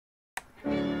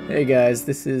Hey guys,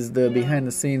 this is the behind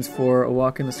the scenes for A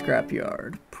Walk in the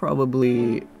Scrapyard.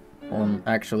 Probably,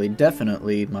 actually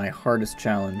definitely my hardest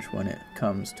challenge when it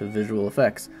comes to visual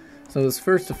effects. So this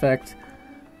first effect,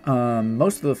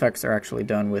 most of the effects are actually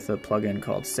done with a plugin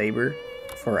called Saber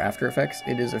for After Effects.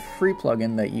 It is a free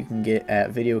plugin that you can get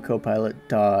at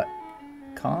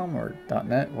videocopilot.com or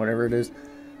 .net, whatever it is.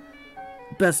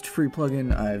 Best free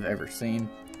plugin I've ever seen.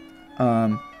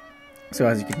 So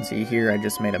as you can see here, I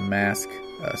just made a mask,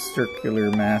 a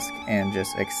circular mask, and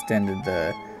just extended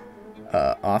the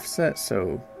offset,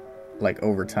 so like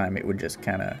over time it would just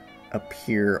kind of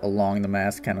appear along the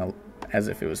mask, kind of as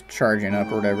if it was charging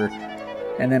up or whatever.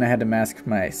 And then I had to mask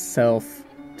myself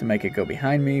to make it go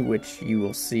behind me, which you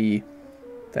will see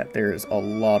that there's a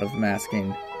lot of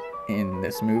masking in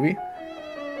this movie.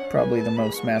 Probably the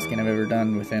most masking I've ever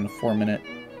done within a 4-minute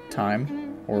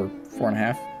time, or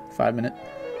 4.5, 5 minute.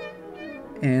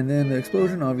 And then the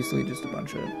explosion, obviously just a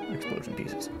bunch of explosion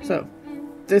pieces. So,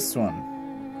 this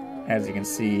one, as you can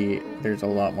see, there's a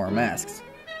lot more masks.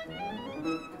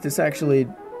 This actually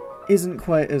isn't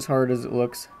quite as hard as it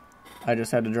looks. I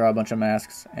just had to draw a bunch of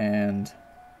masks and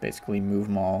basically move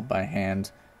them all by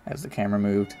hand as the camera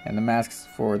moved. And the masks,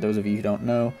 for those of you who don't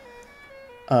know,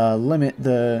 limit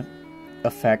the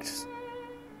effect,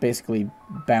 basically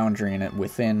boundarying it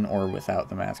within or without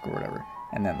the mask or whatever.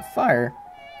 And then the fire,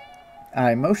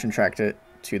 I motion tracked it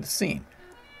to the scene.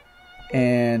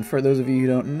 And for those of you who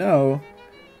don't know,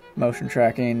 motion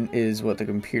tracking is what the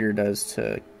computer does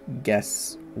to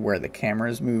guess where the camera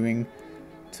is moving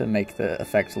to make the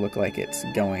effect look like it's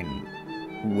going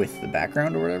with the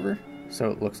background or whatever, so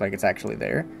it looks like it's actually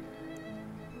there.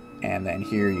 And then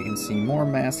here you can see more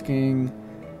masking,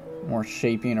 more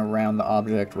shaping around the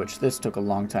object, which this took a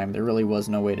long time. There really was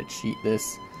no way to cheat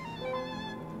this.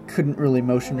 Couldn't really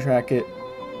motion track it.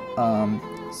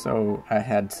 So I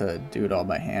had to do it all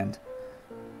by hand.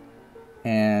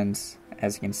 And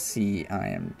as you can see, I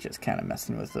am just kind of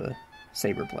messing with the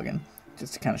Saber plugin,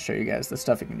 just to kind of show you guys the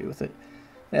stuff you can do with it.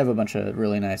 They have a bunch of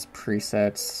really nice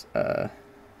presets,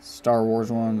 Star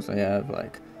Wars ones, they have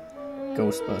like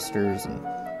Ghostbusters and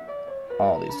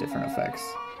all these different effects.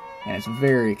 And it's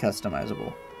very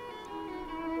customizable.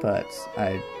 But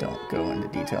I don't go into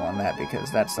detail on that because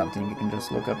that's something you can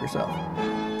just look up yourself.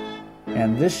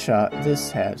 And this shot, this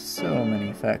had so many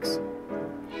effects.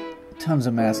 Tons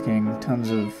of masking, tons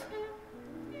of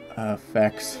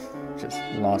effects, just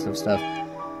lots of stuff.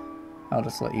 I'll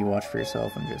just let you watch for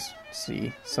yourself and just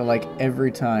see. So like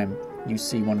every time you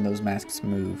see one of those masks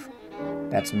move,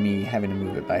 that's me having to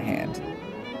move it by hand.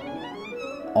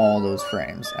 All those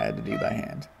frames I had to do by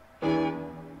hand.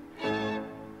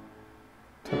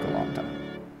 Took a long time.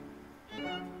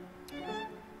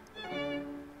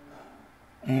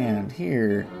 And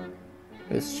here,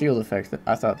 this shield effect,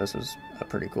 I thought this was a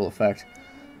pretty cool effect.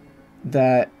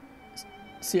 That,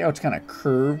 see how it's kind of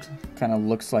curved? Kind of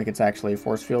looks like it's actually a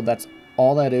force field. That's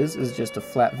all that is just a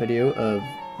flat video of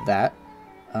that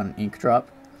on ink drop.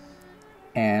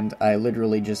 And I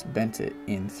literally just bent it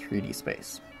in 3D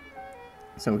space.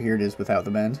 So here it is without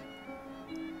the bend.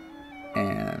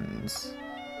 And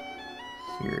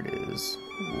here it is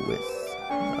with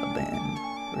the bend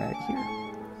right here.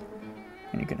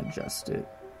 And you can adjust it.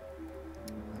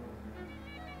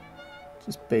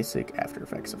 Just basic After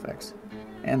Effects effects.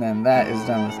 And then that is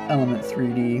done with Element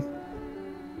 3D.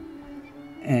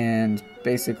 And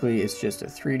basically it's just a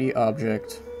 3D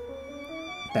object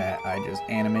that I just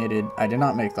animated. I did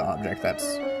not make the object, that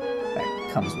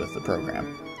comes with the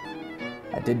program.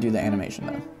 I did do the animation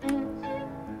though.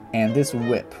 And this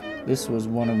whip, this was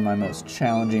one of my most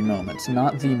challenging moments.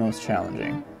 Not the most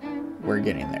challenging. We're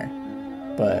getting there.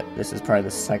 But this is probably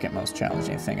the second most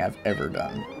challenging thing I've ever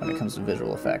done when it comes to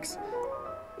visual effects.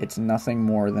 It's nothing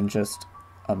more than just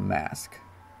a mask.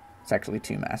 It's actually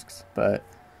 2 masks, but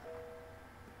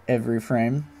every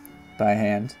frame by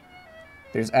hand.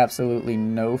 There's absolutely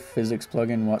no physics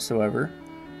plugin whatsoever.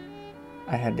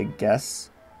 I had to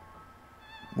guess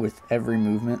with every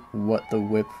movement what the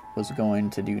whip was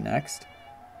going to do next,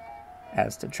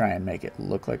 as to try and make it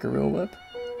look like a real whip.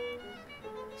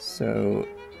 So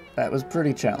that was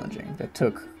pretty challenging. That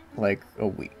took like a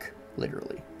week,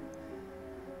 literally.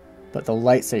 But the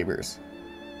lightsabers,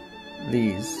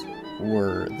 these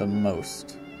were the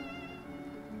most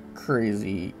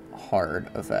crazy hard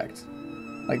effect.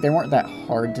 Like, they weren't that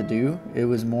hard to do, it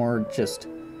was more just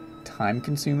time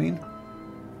consuming.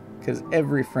 Because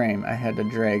every frame I had to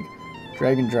drag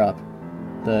and drop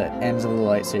the ends of the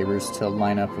lightsabers to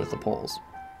line up with the poles.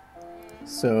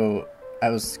 So I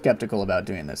was skeptical about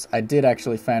doing this. I did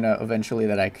actually find out eventually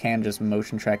that I can just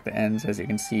motion track the ends, as you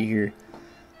can see here.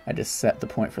 I just set the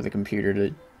point for the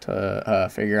computer to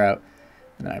figure out,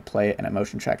 and then I play it and it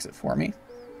motion tracks it for me.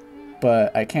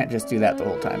 But I can't just do that the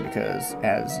whole time, because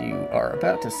as you are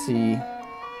about to see,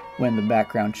 when the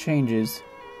background changes,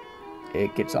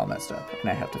 it gets all messed up, and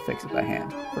I have to fix it by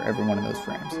hand for every one of those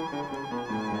frames.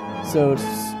 So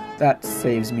that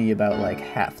saves me about like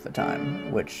half the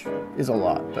time, which is a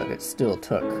lot, but it still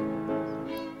took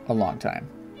a long time.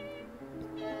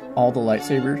 All the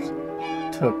lightsabers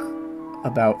took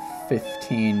about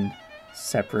 15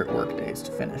 separate work days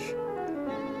to finish.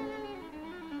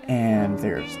 And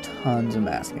there's tons of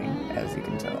masking, as you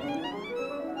can tell.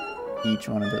 Each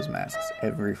one of those masks,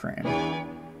 every frame,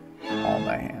 all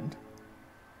by hand.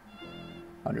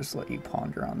 I'll just let you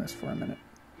ponder on this for a minute.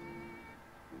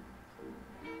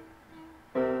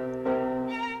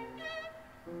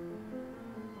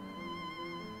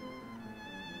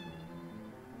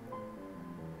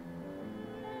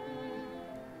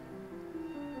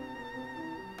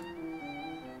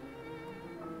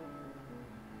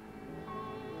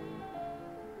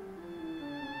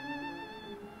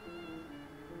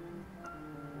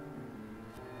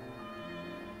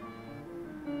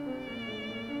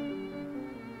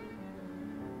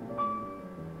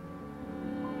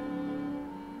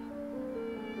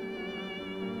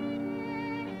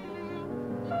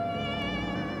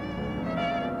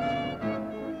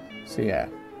 So yeah,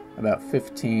 about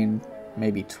 15,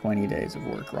 maybe 20 days of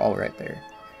work were all right there.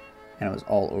 And it was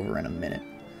all over in a minute.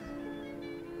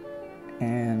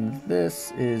 And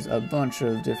this is a bunch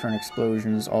of different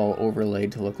explosions all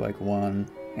overlaid to look like one,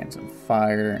 and some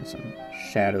fire, and some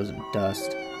shadows and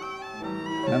dust.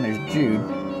 And then there's Jude.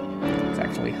 He's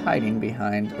actually hiding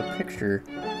behind a picture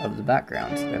of the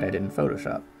background that I did in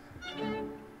Photoshop.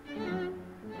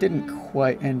 Didn't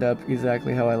quite end up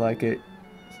exactly how I like it.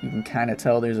 You can kind of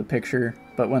tell there's a picture,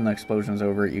 but when the explosion's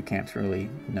over, you can't really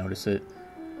notice it.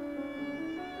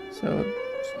 So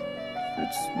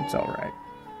it's alright.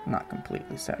 Not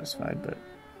completely satisfied, but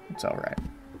it's alright.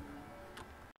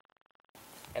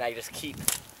 And I just keep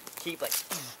like,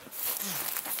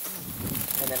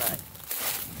 and then I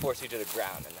force you to the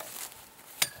ground and then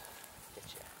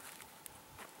get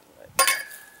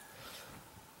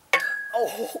you.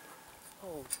 Oh!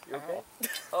 Oh, you okay?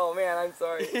 Oh man, I'm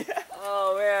sorry.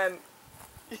 Oh man.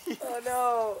 Oh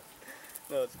no.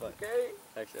 No, it's fine. Okay?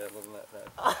 Actually, I wasn't that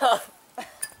bad.